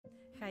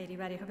Hi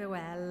everybody, hope you're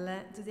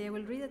well. Today I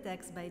will read a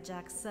text by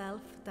Jack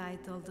Self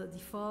titled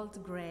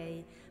Default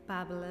Grey,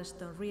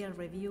 published on Real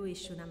Review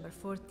issue number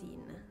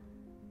 14.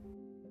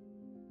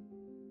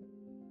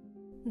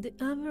 The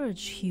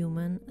average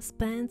human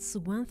spends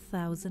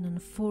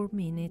 1004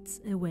 minutes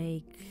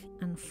awake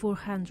and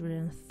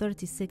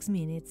 436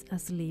 minutes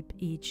asleep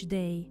each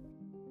day.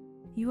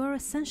 You are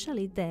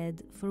essentially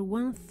dead for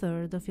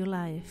 1/3 of your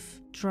life,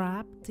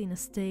 trapped in a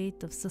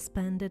state of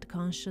suspended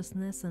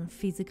consciousness and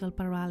physical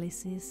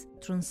paralysis,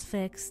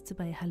 transfixed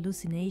by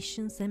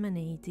hallucinations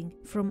emanating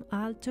from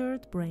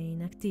altered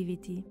brain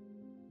activity.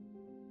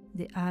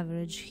 The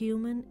average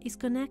human is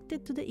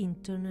connected to the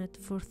internet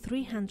for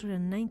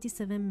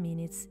 397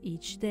 minutes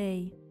each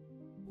day.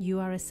 You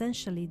are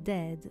essentially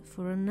dead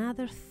for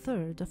another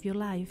third of your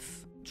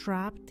life,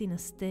 trapped in a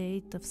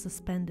state of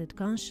suspended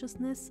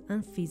consciousness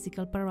and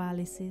physical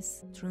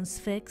paralysis,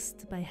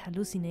 transfixed by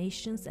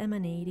hallucinations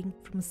emanating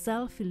from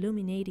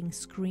self-illuminating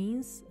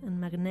screens and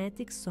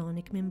magnetic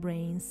sonic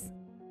membranes.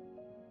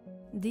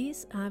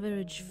 This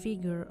average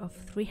figure of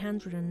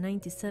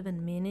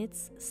 397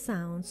 minutes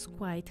sounds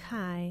quite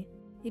high.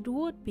 It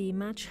would be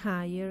much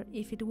higher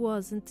if it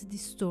wasn't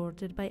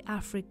distorted by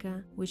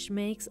Africa, which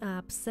makes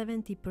up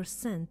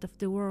 70% of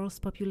the world's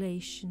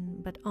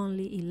population, but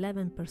only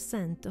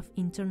 11% of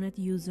internet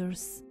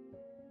users.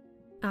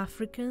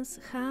 Africans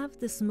have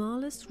the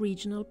smallest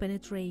regional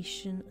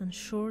penetration and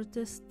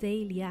shortest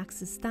daily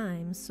access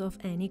times of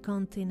any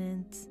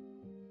continent.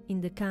 In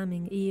the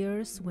coming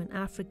years, when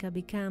Africa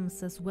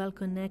becomes as well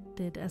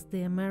connected as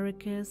the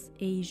Americas,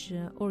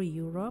 Asia, or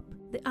Europe,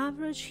 the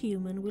average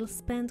human will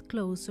spend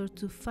closer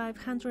to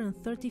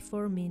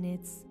 534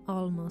 minutes,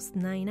 almost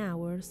 9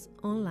 hours,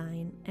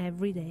 online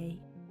every day.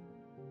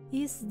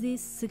 Is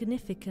this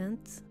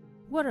significant?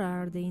 What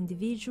are the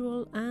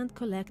individual and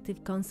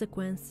collective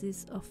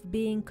consequences of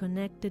being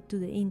connected to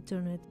the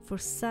internet for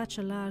such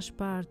a large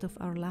part of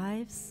our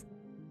lives?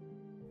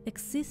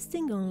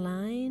 Existing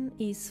online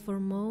is for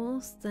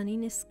most an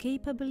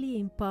inescapably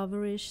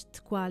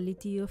impoverished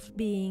quality of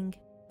being.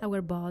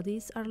 Our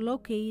bodies are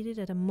located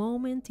at a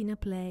moment in a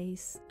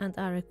place and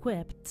are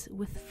equipped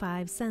with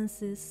 5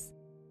 senses.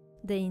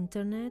 The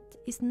internet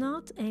is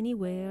not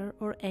anywhere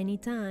or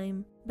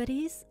anytime, but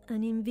is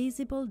an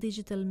invisible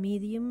digital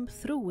medium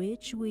through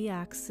which we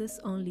access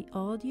only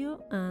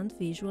audio and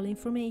visual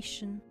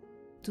information.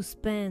 To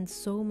spend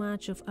so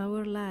much of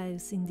our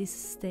lives in this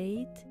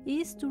state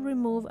is to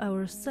remove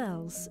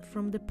ourselves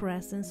from the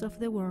presence of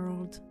the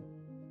world.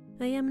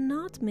 I am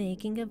not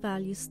making a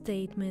value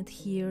statement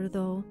here,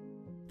 though.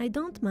 I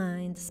don't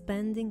mind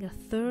spending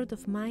 1/3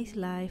 of my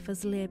life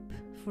asleep,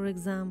 for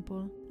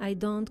example. I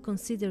don't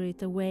consider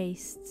it a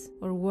waste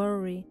or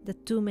worry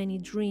that too many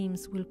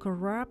dreams will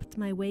corrupt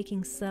my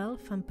waking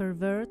self and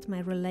pervert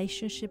my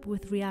relationship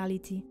with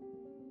reality.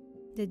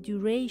 The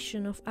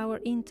duration of our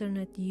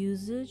internet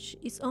usage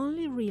is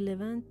only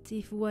relevant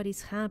if what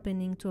is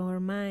happening to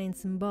our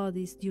minds and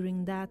bodies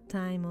during that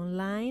time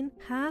online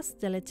has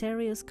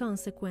deleterious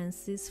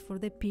consequences for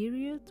the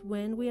period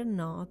when we are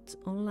not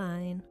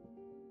online.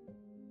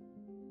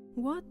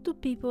 What do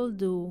people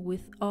do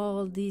with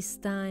all this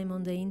time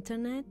on the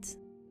internet?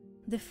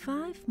 The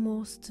 5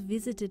 most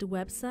visited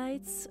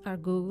websites are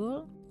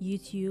Google,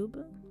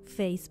 YouTube,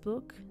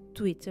 Facebook,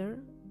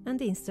 Twitter, and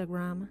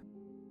Instagram.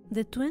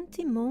 The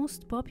 20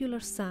 most popular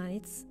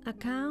sites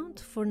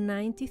account for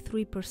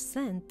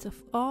 93%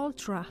 of all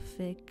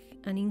traffic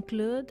and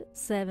include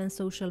 7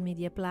 social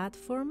media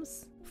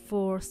platforms,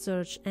 4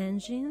 search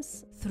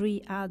engines,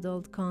 3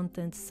 adult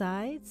content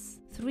sites,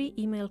 3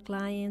 email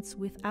clients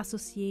with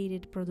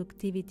associated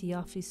productivity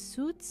office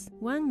suites,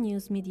 1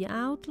 news media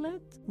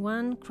outlet,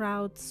 1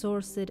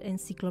 crowdsourced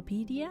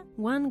encyclopedia,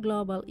 1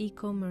 global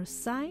e-commerce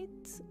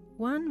site,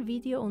 1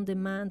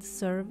 video-on-demand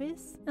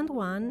service, and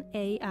 1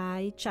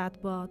 AI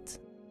chatbot.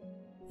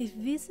 If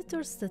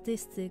visitor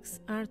statistics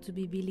are to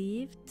be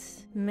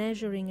believed,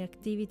 measuring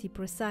activity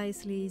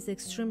precisely is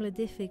extremely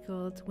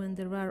difficult when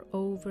there are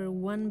over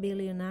 1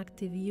 billion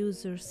active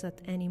users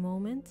at any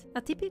moment.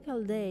 A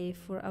typical day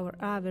for our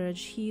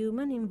average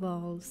human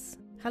involves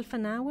half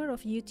an hour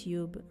of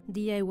YouTube,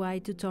 DIY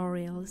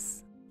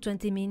tutorials,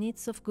 20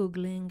 minutes of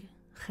Googling,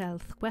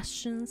 health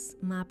questions,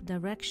 map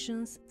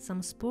directions,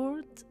 some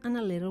sport, and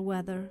a little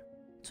weather.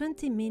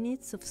 20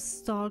 minutes of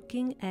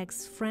stalking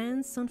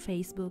ex-friends on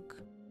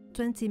Facebook.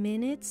 20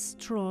 minutes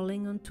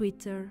trolling on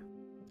Twitter.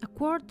 A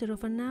quarter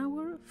of an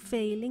hour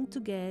failing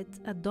to get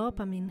a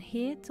dopamine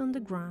hit on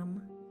the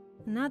gram.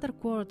 Another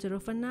quarter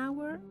of an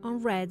hour on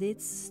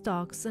Reddit's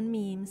stocks and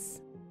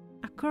memes.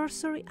 A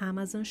cursory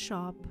Amazon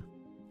shop.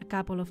 A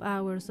couple of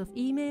hours of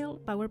email,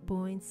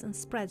 PowerPoints, and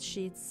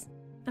spreadsheets.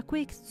 A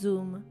quick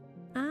Zoom.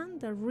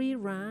 And a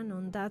rerun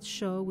on that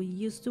show we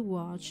used to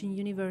watch in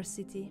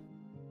university.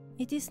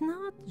 It is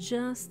not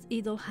just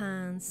idle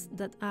hands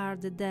that are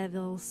the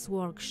devil's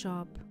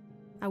workshop.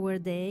 Our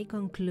day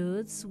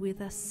concludes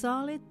with a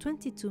solid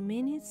 22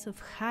 minutes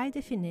of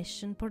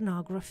high-definition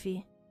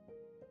pornography.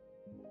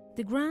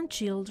 The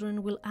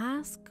grandchildren will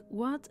ask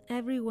what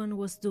everyone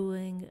was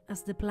doing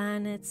as the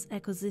planet's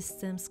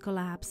ecosystems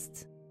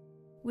collapsed.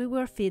 We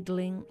were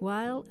fiddling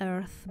while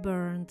Earth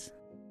burned.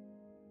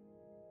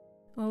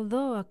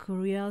 Although a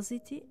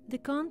curiosity, the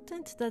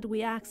content that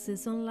we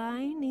access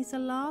online is a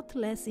lot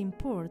less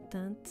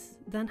important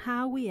than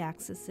how we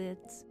access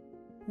it.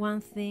 One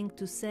thing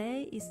to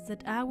say is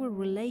that our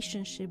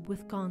relationship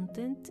with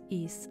content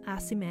is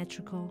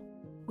asymmetrical.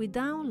 We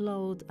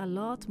download a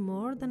lot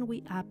more than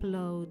we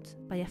upload,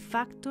 by a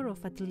factor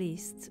of at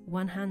least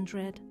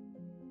 100.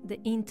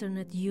 The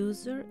internet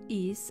user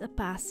is a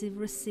passive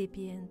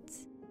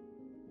recipient.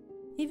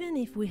 Even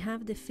if we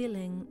have the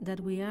feeling that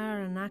we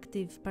are an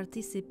active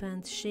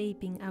participant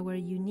shaping our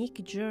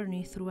unique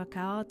journey through a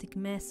chaotic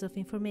mess of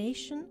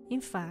information,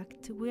 in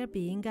fact, we are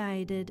being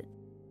guided.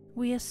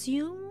 We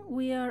assume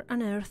we are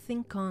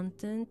unearthing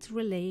content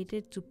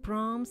related to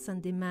prompts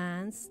and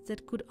demands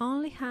that could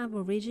only have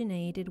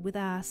originated with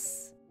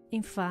us.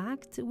 In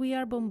fact, we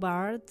are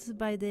bombarded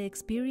by the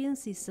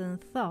experiences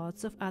and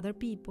thoughts of other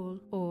people,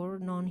 or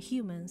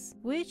non-humans,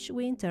 which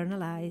we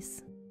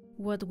internalize.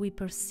 What we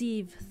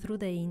perceive through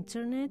the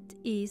internet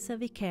is a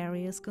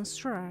vicarious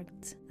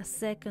construct, a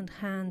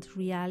second-hand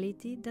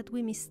reality that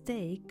we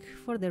mistake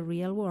for the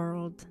real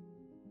world.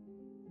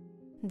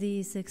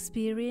 This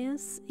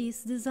experience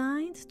is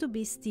designed to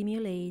be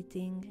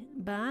stimulating,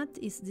 but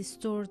is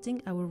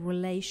distorting our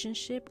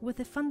relationship with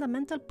the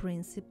fundamental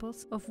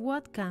principles of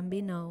what can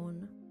be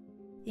known.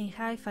 In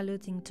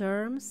highfalutin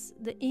terms,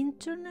 the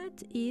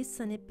internet is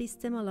an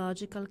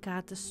epistemological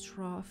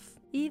catastrophe,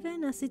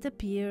 even as it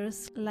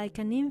appears like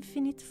an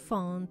infinite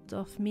font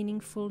of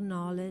meaningful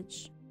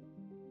knowledge.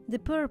 The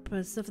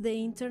purpose of the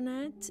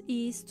internet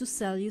is to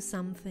sell you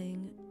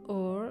something,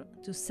 or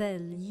to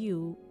sell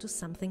you to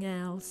something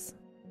else.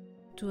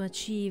 To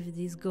achieve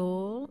this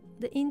goal,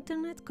 the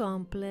internet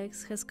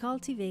complex has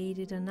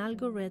cultivated an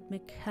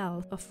algorithmic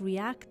health of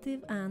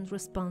reactive and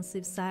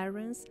responsive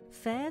sirens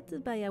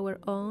fed by our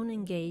own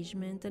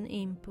engagement and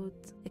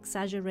input,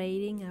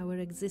 exaggerating our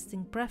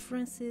existing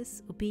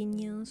preferences,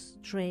 opinions,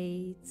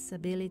 traits,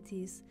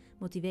 abilities,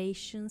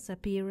 motivations,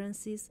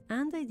 appearances,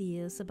 and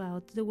ideas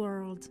about the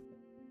world.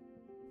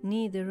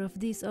 Neither of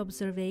these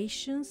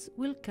observations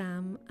will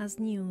come as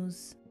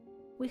news.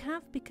 We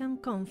have become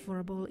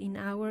comfortable in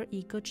our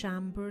echo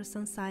chambers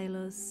and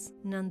silos.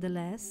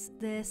 Nonetheless,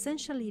 the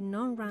essentially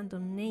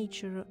non-random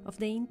nature of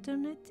the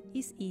internet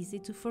is easy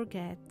to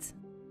forget.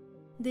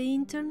 The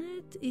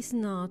internet is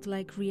not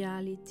like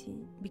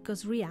reality,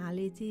 because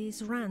reality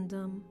is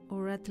random,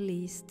 or at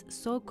least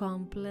so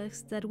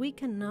complex that we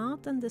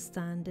cannot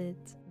understand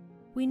it.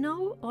 We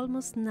know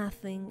almost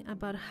nothing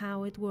about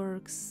how it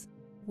works,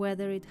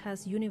 whether it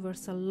has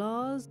universal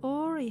laws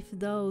or if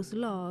those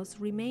laws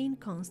remain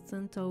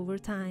constant over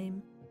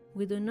time.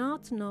 We do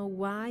not know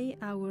why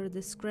our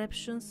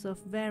descriptions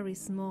of very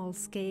small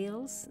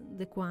scales,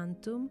 the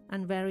quantum,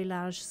 and very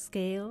large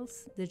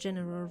scales, the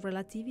general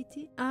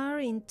relativity, are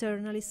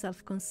internally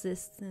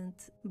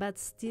self-consistent, but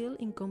still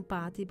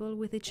incompatible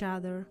with each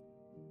other.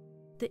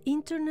 The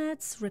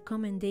Internet's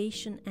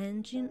recommendation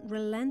engine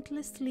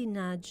relentlessly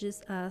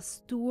nudges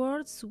us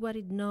towards what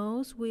it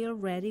knows we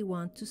already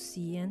want to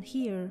see and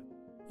hear.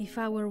 If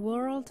our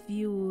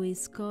worldview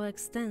is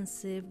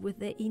coextensive with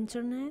the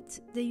Internet,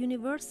 the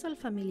universal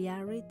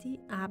familiarity,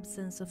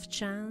 absence of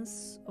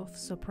chance, of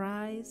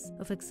surprise,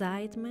 of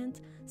excitement,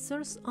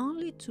 serves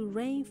only to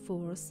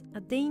reinforce a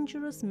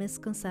dangerous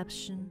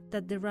misconception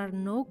that there are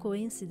no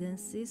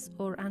coincidences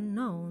or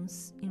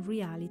unknowns in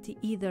reality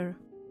either.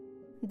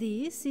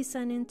 This is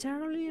an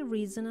entirely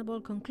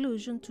reasonable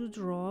conclusion to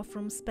draw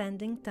from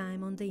spending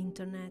time on the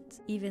internet,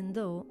 even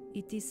though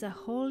it is a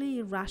wholly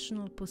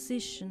irrational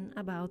position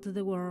about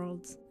the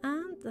world,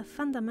 and a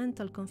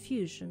fundamental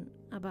confusion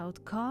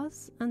about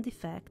cause and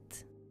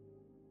effect.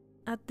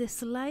 At the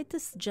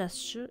slightest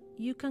gesture,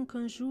 you can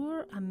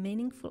conjure a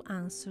meaningful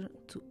answer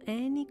to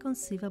any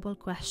conceivable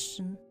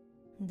question.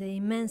 The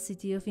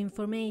immensity of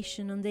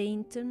information on the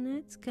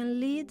internet can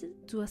lead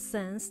to a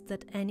sense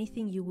that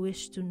anything you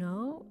wish to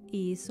know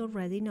is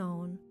already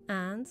known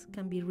and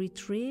can be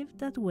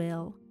retrieved at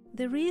will.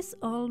 There is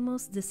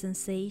almost the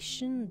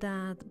sensation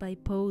that by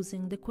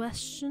posing the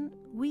question,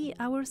 we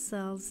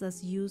ourselves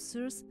as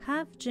users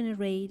have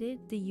generated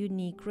the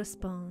unique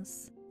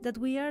response, that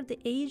we are the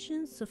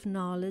agents of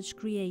knowledge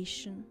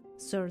creation.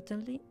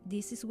 Certainly,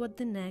 this is what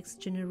the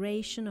next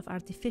generation of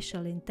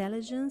artificial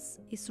intelligence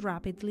is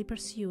rapidly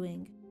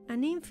pursuing.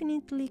 An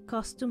infinitely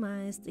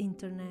customized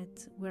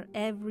internet where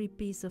every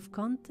piece of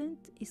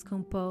content is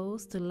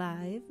composed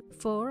live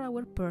for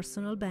our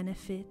personal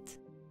benefit.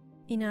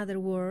 In other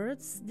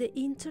words, the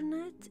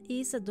internet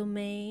is a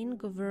domain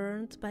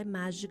governed by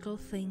magical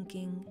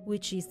thinking,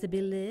 which is the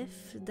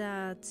belief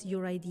that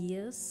your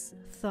ideas,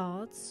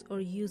 thoughts,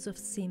 or use of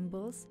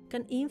symbols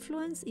can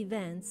influence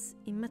events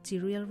in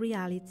material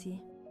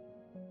reality.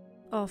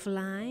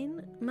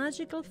 Offline,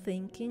 magical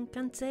thinking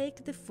can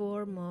take the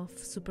form of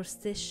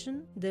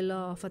superstition, the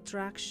law of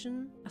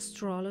attraction,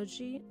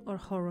 astrology or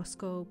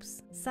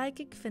horoscopes,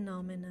 psychic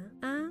phenomena,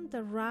 and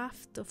a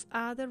raft of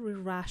other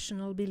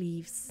irrational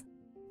beliefs.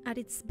 At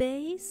its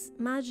base,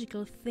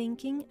 magical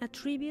thinking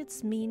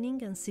attributes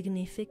meaning and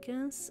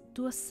significance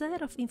to a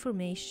set of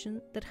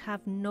information that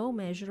have no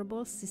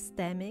measurable,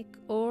 systemic,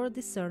 or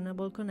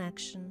discernible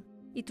connection.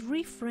 It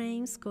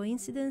reframes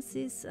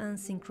coincidences and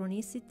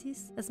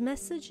synchronicities as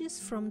messages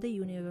from the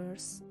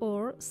universe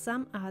or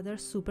some other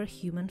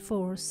superhuman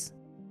force.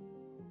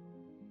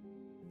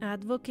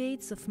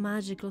 Advocates of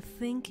magical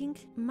thinking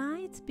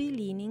might be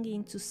leaning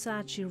into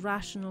such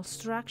irrational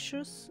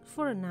structures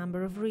for a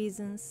number of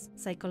reasons: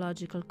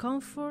 psychological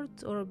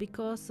comfort, or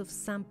because of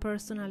some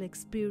personal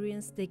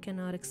experience they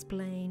cannot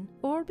explain,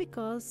 or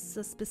because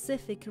a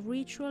specific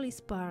ritual is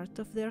part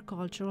of their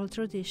cultural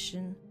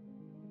tradition.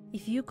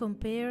 If you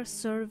compare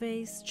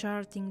surveys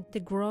charting the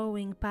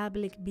growing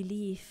public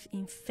belief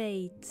in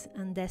fate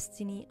and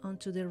destiny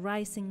onto the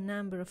rising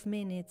number of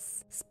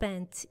minutes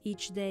spent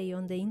each day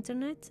on the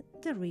internet,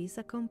 there is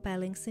a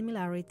compelling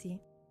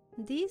similarity.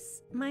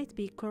 This might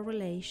be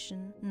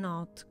correlation,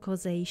 not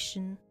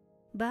causation.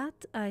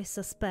 But I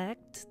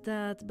suspect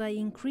that by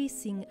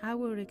increasing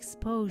our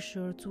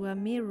exposure to a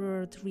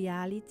mirrored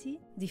reality,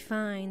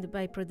 defined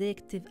by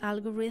predictive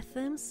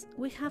algorithms,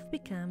 we have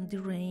become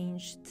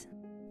deranged.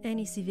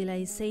 Any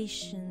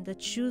civilization that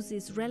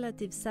chooses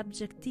relative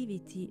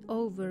subjectivity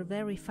over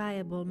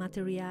verifiable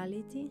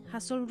materiality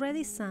has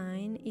already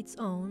signed its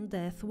own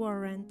death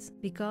warrant,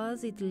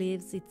 because it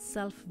leaves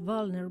itself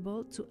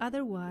vulnerable to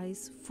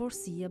otherwise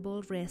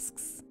foreseeable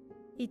risks.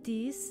 It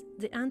is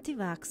the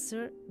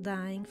anti-vaxxer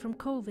dying from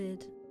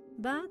COVID,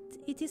 but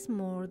it is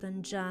more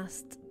than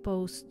just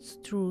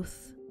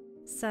post-truth.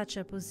 Such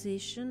a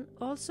position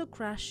also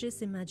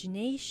crushes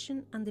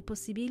imagination and the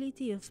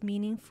possibility of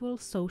meaningful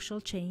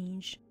social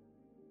change.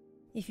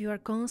 If you are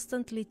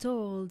constantly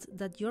told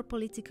that your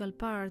political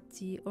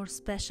party or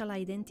special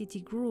identity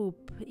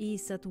group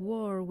is at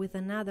war with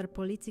another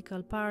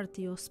political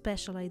party or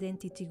special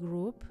identity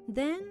group,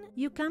 then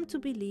you come to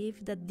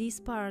believe that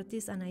these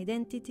parties and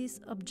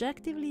identities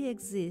objectively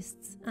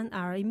exist and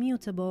are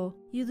immutable.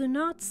 You do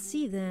not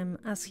see them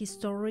as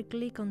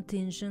historically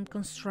contingent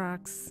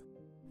constructs.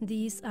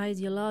 This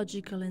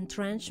ideological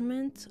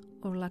entrenchment,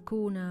 or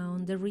lacuna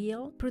on the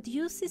real,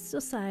 produces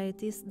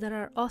societies that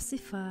are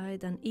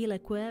ossified and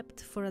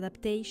ill-equipped for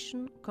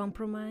adaptation,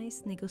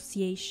 compromise,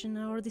 negotiation,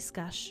 or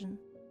discussion.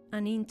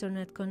 An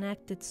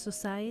internet-connected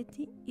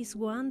society is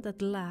one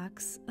that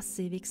lacks a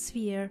civic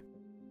sphere.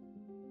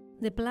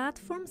 The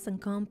platforms and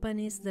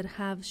companies that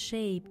have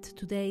shaped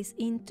today's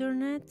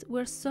internet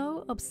were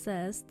so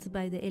obsessed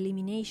by the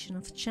elimination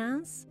of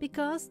chance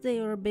because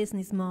their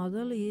business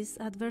model is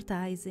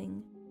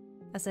advertising.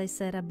 As I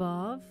said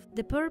above,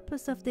 the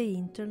purpose of the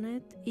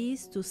internet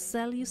is to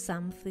sell you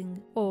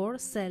something or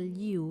sell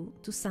you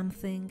to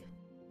something.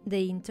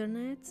 The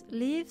internet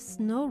leaves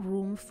no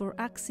room for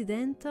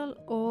accidental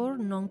or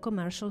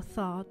non-commercial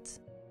thought.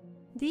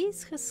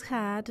 This has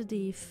had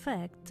the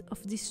effect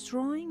of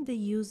destroying the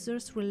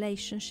user's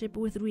relationship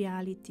with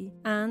reality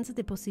and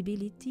the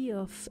possibility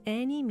of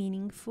any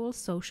meaningful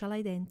social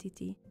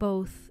identity,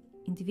 both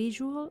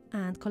individual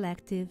and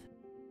collective.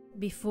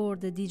 Before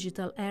the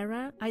digital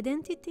era,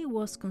 identity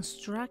was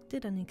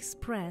constructed and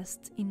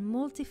expressed in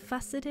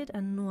multifaceted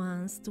and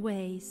nuanced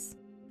ways.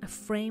 A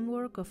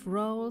framework of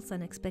roles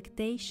and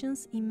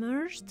expectations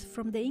emerged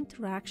from the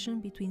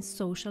interaction between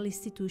social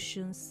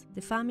institutions,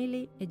 the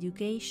family,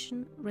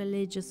 education,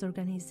 religious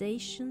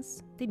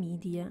organizations, the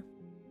media.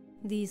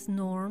 These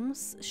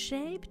norms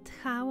shaped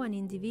how an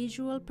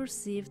individual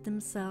perceived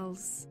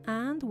themselves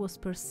and was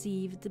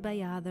perceived by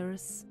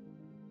others.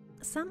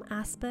 Some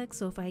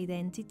aspects of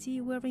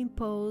identity were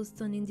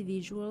imposed on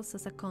individuals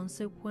as a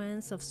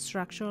consequence of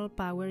structural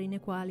power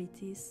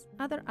inequalities.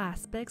 Other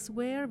aspects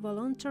were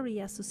voluntary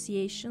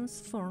associations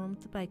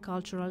formed by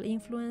cultural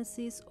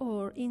influences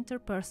or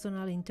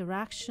interpersonal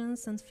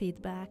interactions and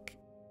feedback.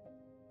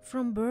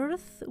 From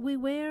birth, we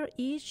were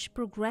each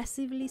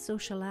progressively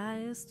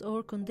socialized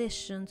or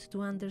conditioned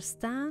to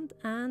understand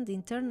and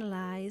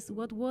internalize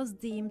what was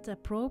deemed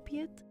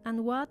appropriate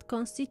and what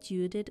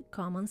constituted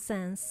common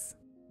sense.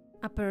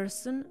 A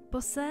person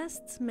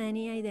possessed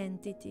many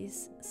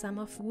identities, some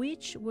of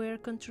which were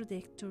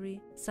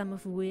contradictory, some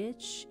of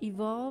which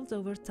evolved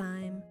over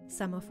time,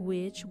 some of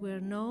which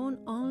were known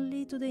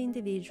only to the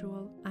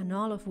individual, and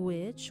all of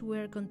which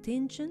were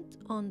contingent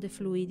on the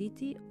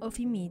fluidity of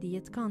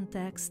immediate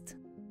context.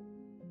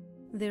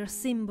 Their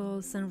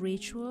symbols and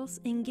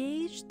rituals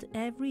engaged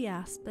every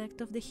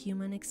aspect of the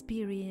human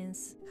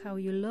experience: how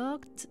you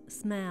looked,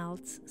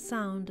 smelled,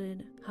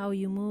 sounded, how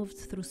you moved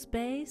through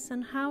space,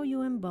 and how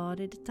you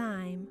embodied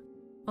time.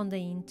 On the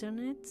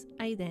internet,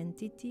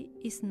 identity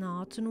is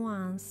not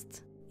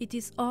nuanced. It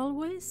is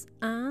always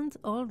and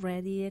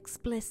already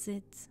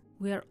explicit.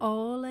 We are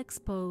all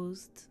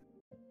exposed.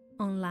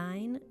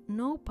 Online,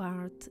 no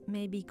part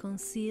may be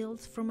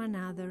concealed from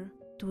another.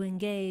 To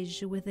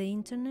engage with the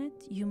internet,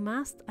 you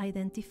must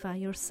identify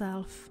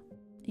yourself.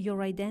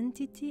 Your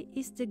identity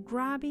is the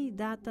grubby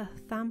data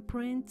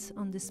thumbprint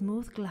on the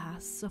smooth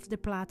glass of the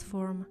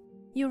platform.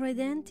 Your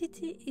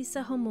identity is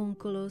a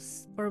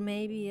homunculus, or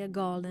maybe a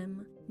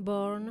golem,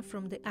 born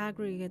from the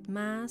aggregate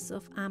mass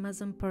of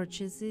Amazon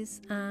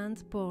purchases and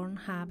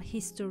Pornhub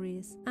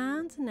histories,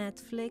 and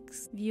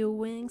Netflix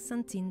viewings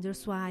and Tinder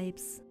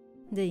swipes.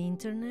 The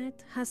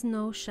internet has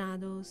no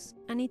shadows,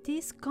 and it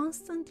is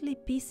constantly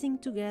piecing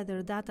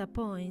together data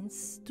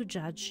points to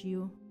judge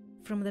you.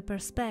 From the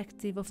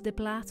perspective of the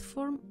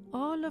platform,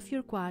 all of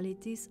your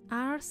qualities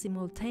are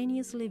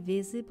simultaneously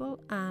visible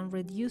and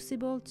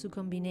reducible to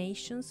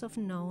combinations of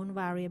known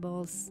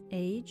variables: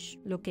 age,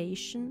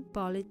 location,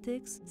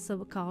 politics,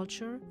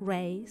 subculture,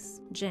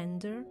 race,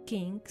 gender,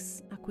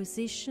 kinks,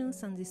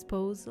 acquisitions and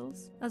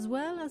disposals, as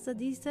well as a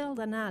detailed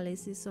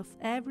analysis of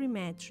every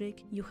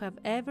metric you have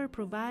ever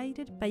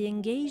provided by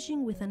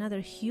engaging with another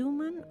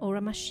human or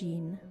a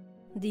machine.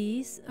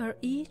 These are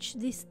each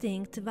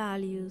distinct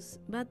values,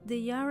 but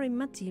they are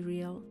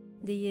immaterial.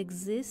 They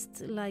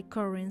exist like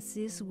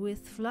currencies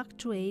with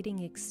fluctuating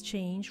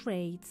exchange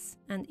rates,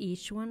 and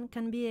each one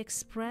can be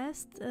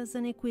expressed as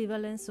an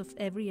equivalence of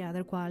every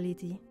other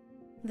quality.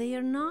 They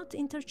are not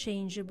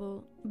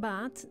interchangeable,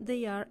 but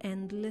they are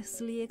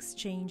endlessly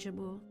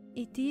exchangeable.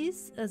 It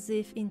is as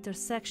if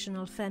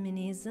intersectional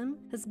feminism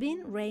has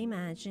been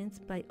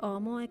reimagined by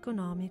Homo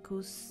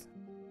economicus.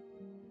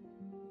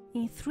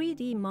 In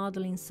 3D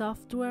modeling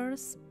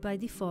softwares, by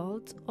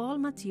default, all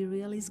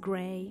material is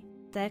gray.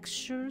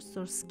 Textures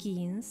or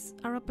skins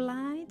are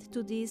applied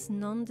to this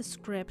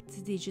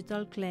nondescript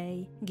digital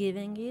clay,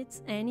 giving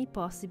it any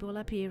possible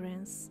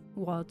appearance: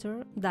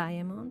 water,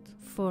 diamond,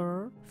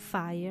 fur,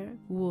 fire,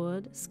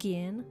 wood,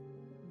 skin.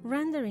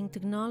 Rendering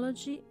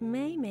technology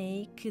may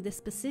make the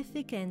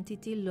specific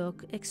entity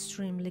look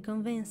extremely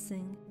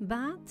convincing,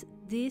 but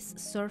these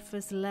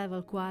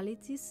surface-level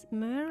qualities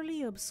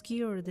merely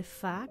obscure the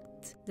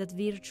fact that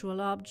virtual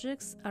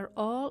objects are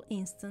all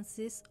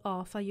instances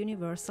of a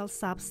universal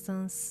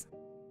substance.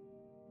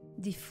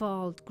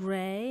 Default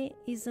gray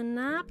is an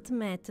apt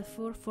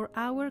metaphor for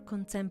our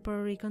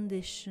contemporary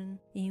condition,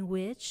 in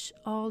which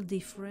all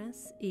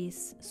difference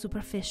is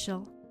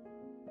superficial.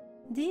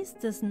 This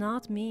does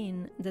not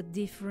mean that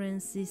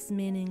difference is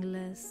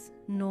meaningless,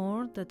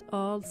 nor that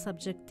all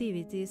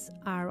subjectivities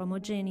are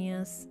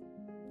homogeneous.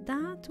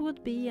 That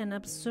would be an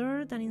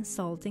absurd and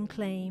insulting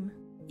claim.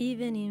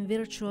 Even in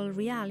virtual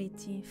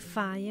reality,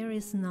 fire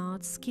is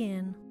not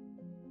skin.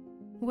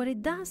 What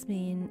it does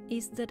mean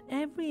is that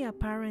every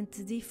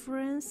apparent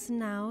difference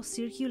now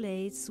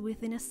circulates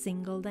within a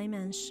single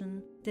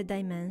dimension, the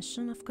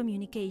dimension of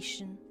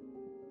communication.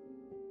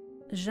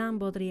 Jean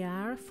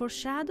Baudrillard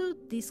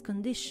foreshadowed this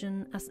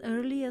condition as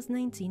early as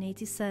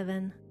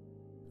 1987.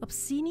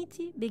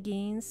 Obscenity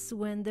begins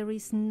when there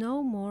is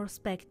no more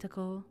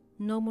spectacle,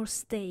 no more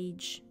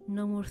stage,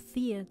 no more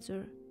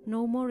theater,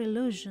 no more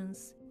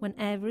illusions, when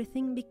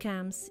everything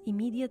becomes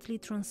immediately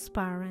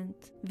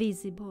transparent,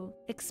 visible,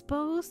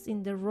 exposed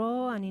in the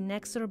raw and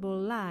inexorable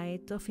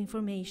light of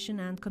information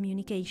and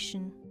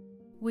communication.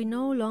 We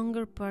no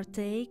longer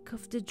partake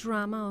of the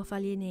drama of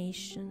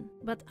alienation,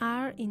 but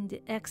are in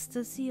the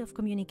ecstasy of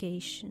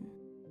communication.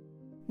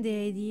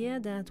 The idea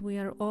that we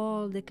are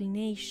all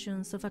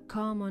declinations of a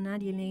common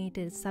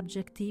alienated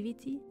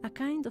subjectivity, a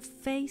kind of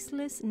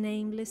faceless,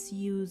 nameless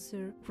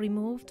user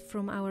removed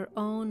from our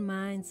own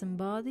minds and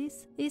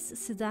bodies, is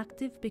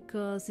seductive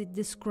because it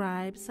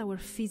describes our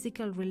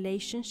physical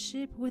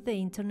relationship with the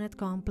internet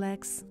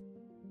complex.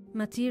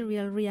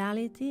 Material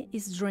reality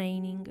is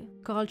draining.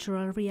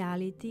 Cultural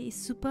reality is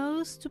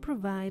supposed to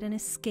provide an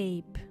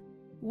escape.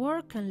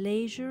 Work and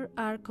leisure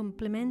are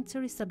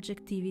complementary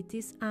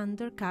subjectivities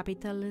under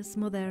capitalist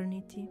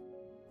modernity.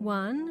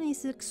 One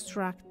is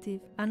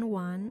extractive and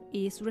one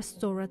is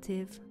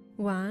restorative.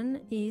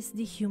 One is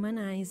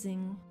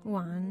dehumanizing,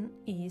 one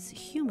is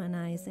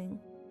humanizing.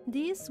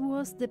 This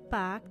was the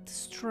pact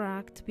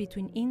struck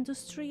between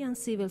industry and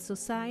civil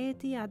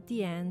society at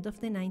the end of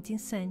the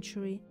 19th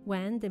century,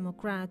 when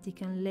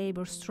democratic and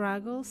labor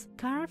struggles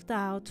carved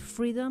out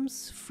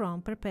freedoms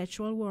from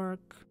perpetual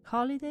work,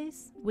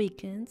 holidays,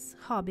 weekends,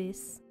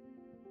 hobbies.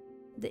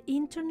 The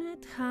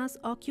internet has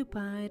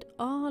occupied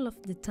all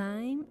of the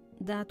time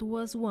that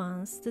was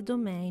once the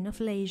domain of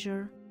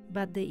leisure.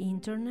 But the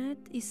internet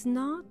is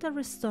not a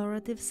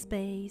restorative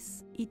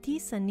space, it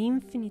is an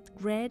infinite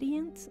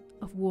gradient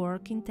of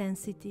work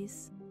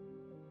intensities.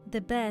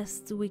 The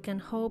best we can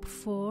hope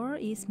for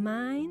is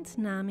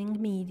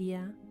mind-numbing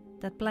media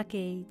that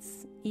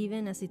placates,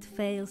 even as it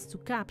fails to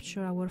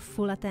capture our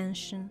full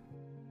attention.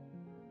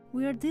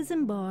 We are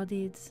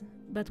disembodied,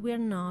 but we are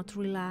not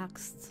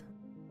relaxed.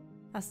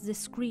 As the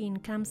screen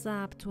comes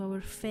up to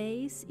our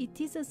face, it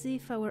is as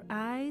if our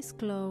eyes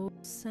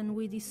close and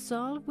we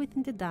dissolve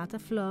within the data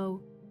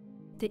flow.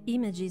 The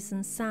images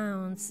and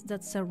sounds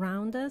that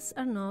surround us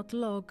are not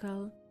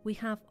local. We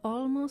have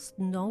almost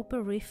no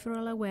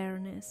peripheral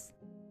awareness.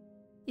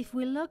 If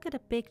we look at a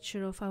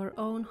picture of our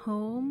own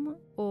home,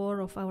 or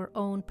of our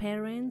own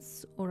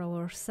parents, or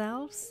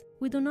ourselves,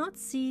 we do not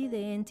see the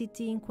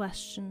entity in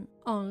question,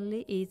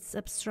 only its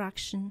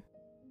abstraction.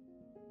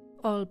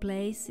 All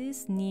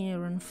places,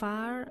 near and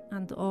far,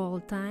 and all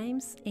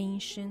times,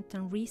 ancient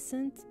and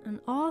recent,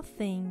 and all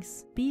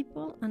things,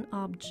 people and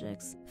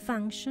objects,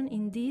 function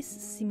in this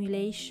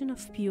simulation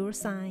of pure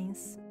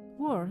science.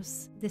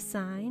 Worse, the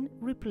sign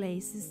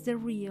replaces the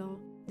real.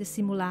 The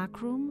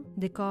simulacrum,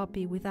 the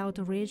copy without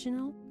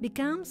original,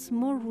 becomes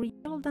more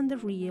real than the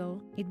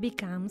real. It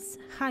becomes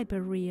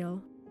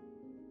hyperreal.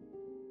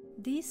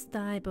 This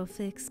type of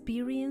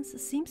experience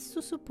seems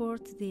to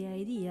support the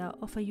idea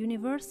of a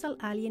universal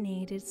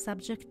alienated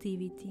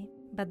subjectivity,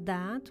 but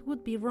that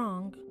would be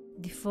wrong.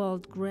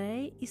 Default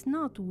gray is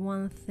not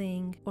one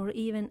thing or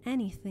even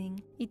anything,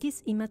 it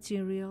is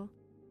immaterial.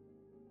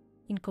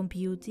 In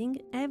computing,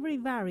 every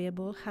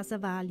variable has a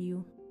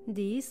value.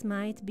 This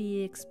might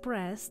be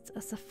expressed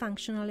as a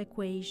functional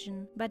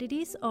equation, but it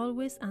is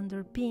always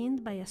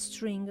underpinned by a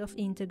string of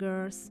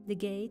integers, the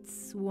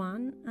gates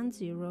 1 and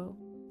 0.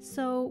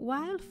 So,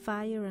 while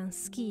fire and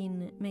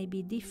skin may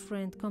be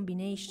different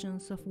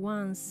combinations of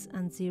ones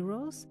and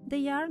zeros,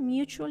 they are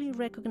mutually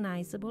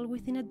recognizable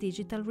within a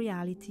digital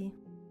reality.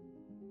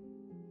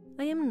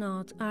 I am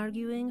not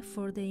arguing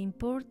for the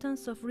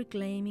importance of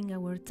reclaiming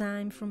our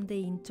time from the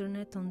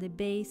internet on the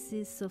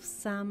basis of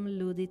some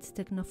ludite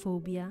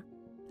technophobia.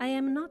 I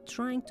am not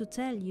trying to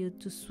tell you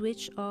to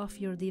switch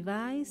off your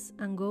device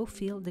and go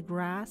feel the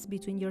grass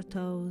between your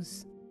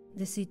toes.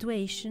 The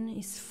situation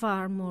is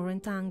far more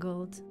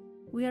entangled.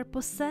 We are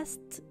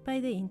possessed by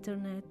the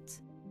internet.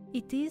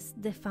 It is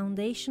the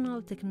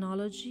foundational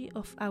technology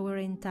of our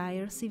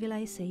entire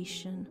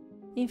civilization.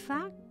 In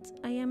fact,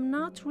 I am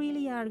not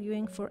really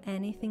arguing for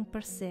anything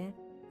per se.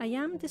 I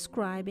am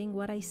describing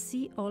what I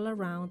see all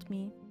around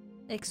me.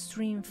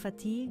 Extreme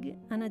fatigue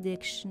and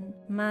addiction,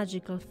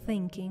 magical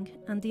thinking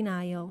and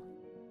denial.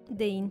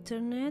 The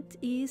internet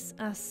is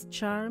as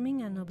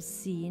charming and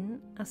obscene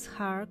as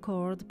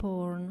hardcore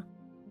porn.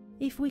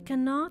 If we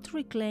cannot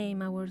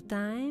reclaim our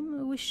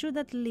time, we should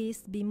at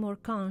least be more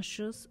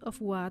conscious of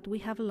what we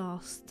have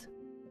lost.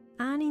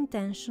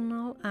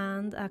 Unintentional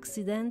and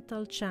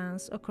accidental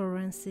chance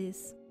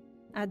occurrences,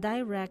 a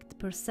direct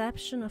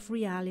perception of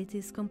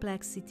reality's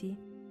complexity,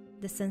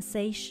 the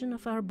sensation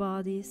of our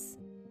bodies,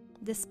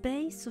 the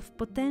space of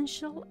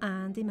potential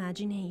and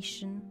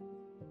imagination.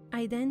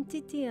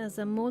 Identity as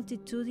a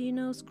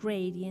multitudinous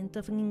gradient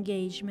of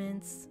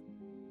engagements.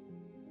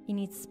 In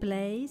its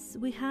place,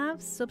 we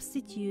have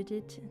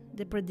substituted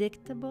the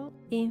predictable,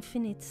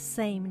 infinite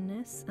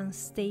sameness and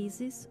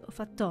stasis of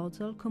a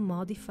total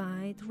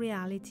commodified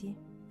reality.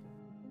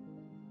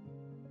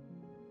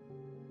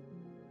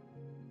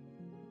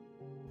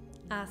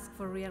 Ask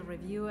for real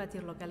review at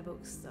your local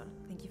bookstore.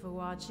 Thank you for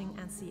watching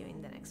and see you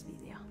in the next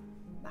video.